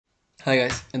Hi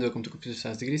guys, and welcome to Computer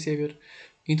Science Degree Savior.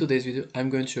 In today's video I'm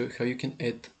going to show you how you can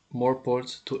add more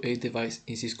ports to a device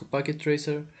in Cisco Packet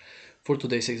Tracer. For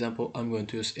today's example I'm going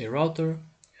to use a router.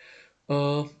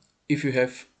 If you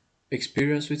have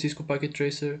experience with Cisco Packet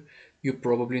Tracer, you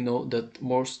probably know that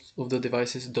most of the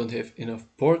devices don't have enough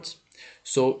ports.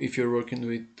 So if you're working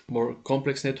with more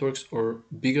complex networks or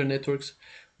bigger networks,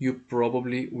 you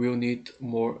probably will need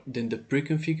more than the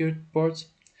pre-configured ports.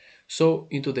 So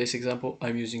in today's example,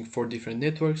 I'm using 4 different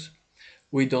networks.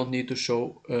 We don't need to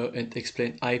show and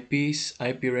explain IPs,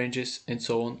 IP ranges, and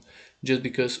so on, just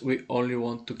because we only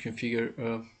want to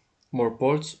configure more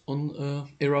ports on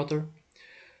a router.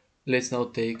 Let's now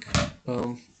take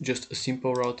just a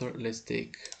simple router. Let's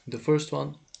take the first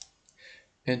one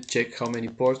and check how many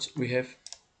ports we have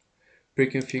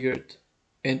pre-configured.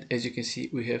 And as you can see,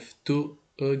 we have two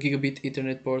gigabit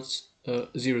Ethernet ports,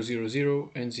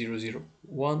 000 and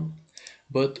 001,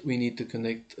 but we need to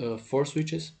connect 4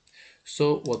 switches.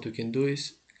 So what we can do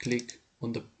is click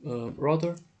on the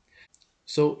router.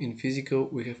 So in physical,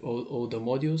 we have all the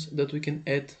modules that we can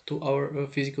add to our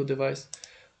physical device.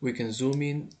 We can zoom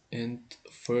in, and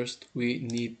first we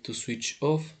need to switch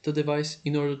off the device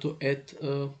in order to add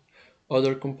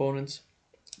other components.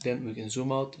 Then we can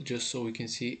zoom out just so we can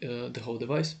see the whole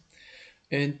device.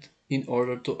 And in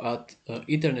order to add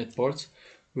Ethernet ports,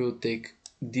 we'll take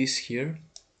this here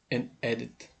and add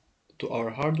it to our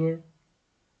hardware,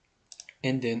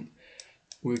 and then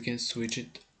we can switch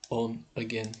it on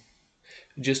again.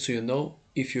 Just so you know,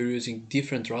 if you're using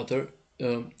different router,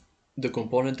 the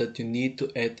component that you need to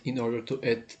add in order to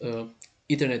add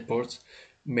Ethernet ports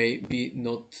may be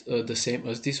not the same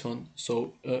as this one,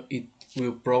 so it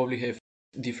will probably have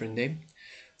different name.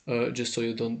 Just so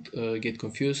you don't get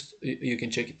confused, you can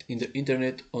check it in the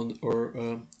internet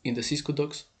or in the Cisco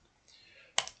docs.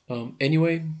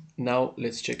 Anyway, now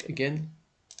let's check again.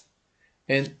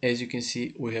 And as you can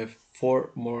see, we have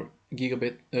 4 more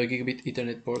gigabit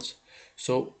Ethernet ports,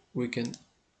 so we can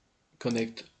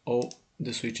connect all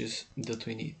the switches that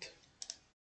we need.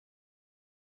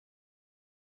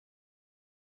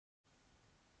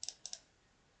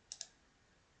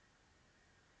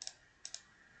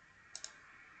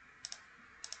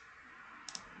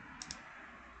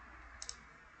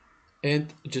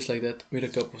 And just like that, with a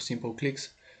couple of simple clicks,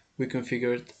 we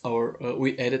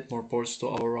added more ports to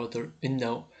our router, and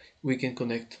now we can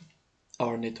connect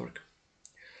our network.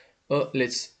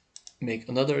 Let's make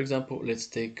another example. Let's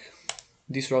take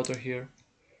this router here.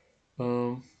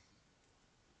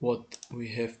 What we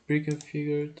have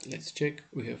pre-configured, let's check.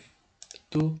 We have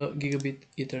 2 gigabit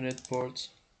Ethernet ports.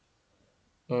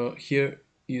 Here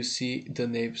you see the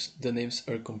names. The names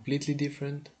are completely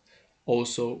different.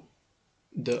 Also,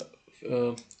 the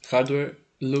hardware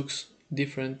looks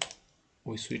different.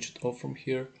 We switch it off from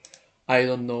here. I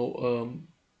don't know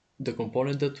the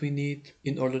component that we need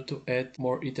in order to add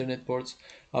more Ethernet ports.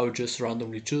 I will just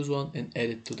randomly choose one and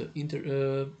add it to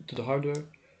the hardware.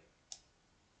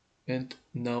 And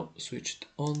now switch it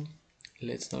on.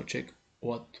 Let's now check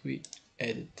what we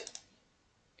added.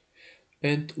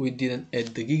 And we didn't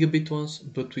add the gigabit ones,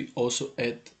 but we also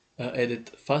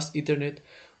added fast Ethernet,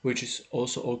 which is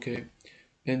also okay.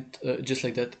 And just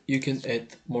like that, you can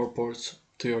add more ports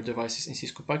to your devices in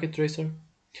Cisco Packet Tracer.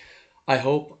 I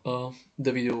hope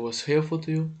the video was helpful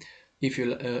to you. If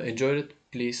you enjoyed it,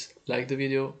 please like the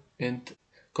video and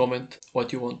comment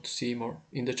what you want to see more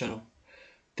in the channel.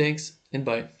 Thanks and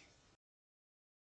bye.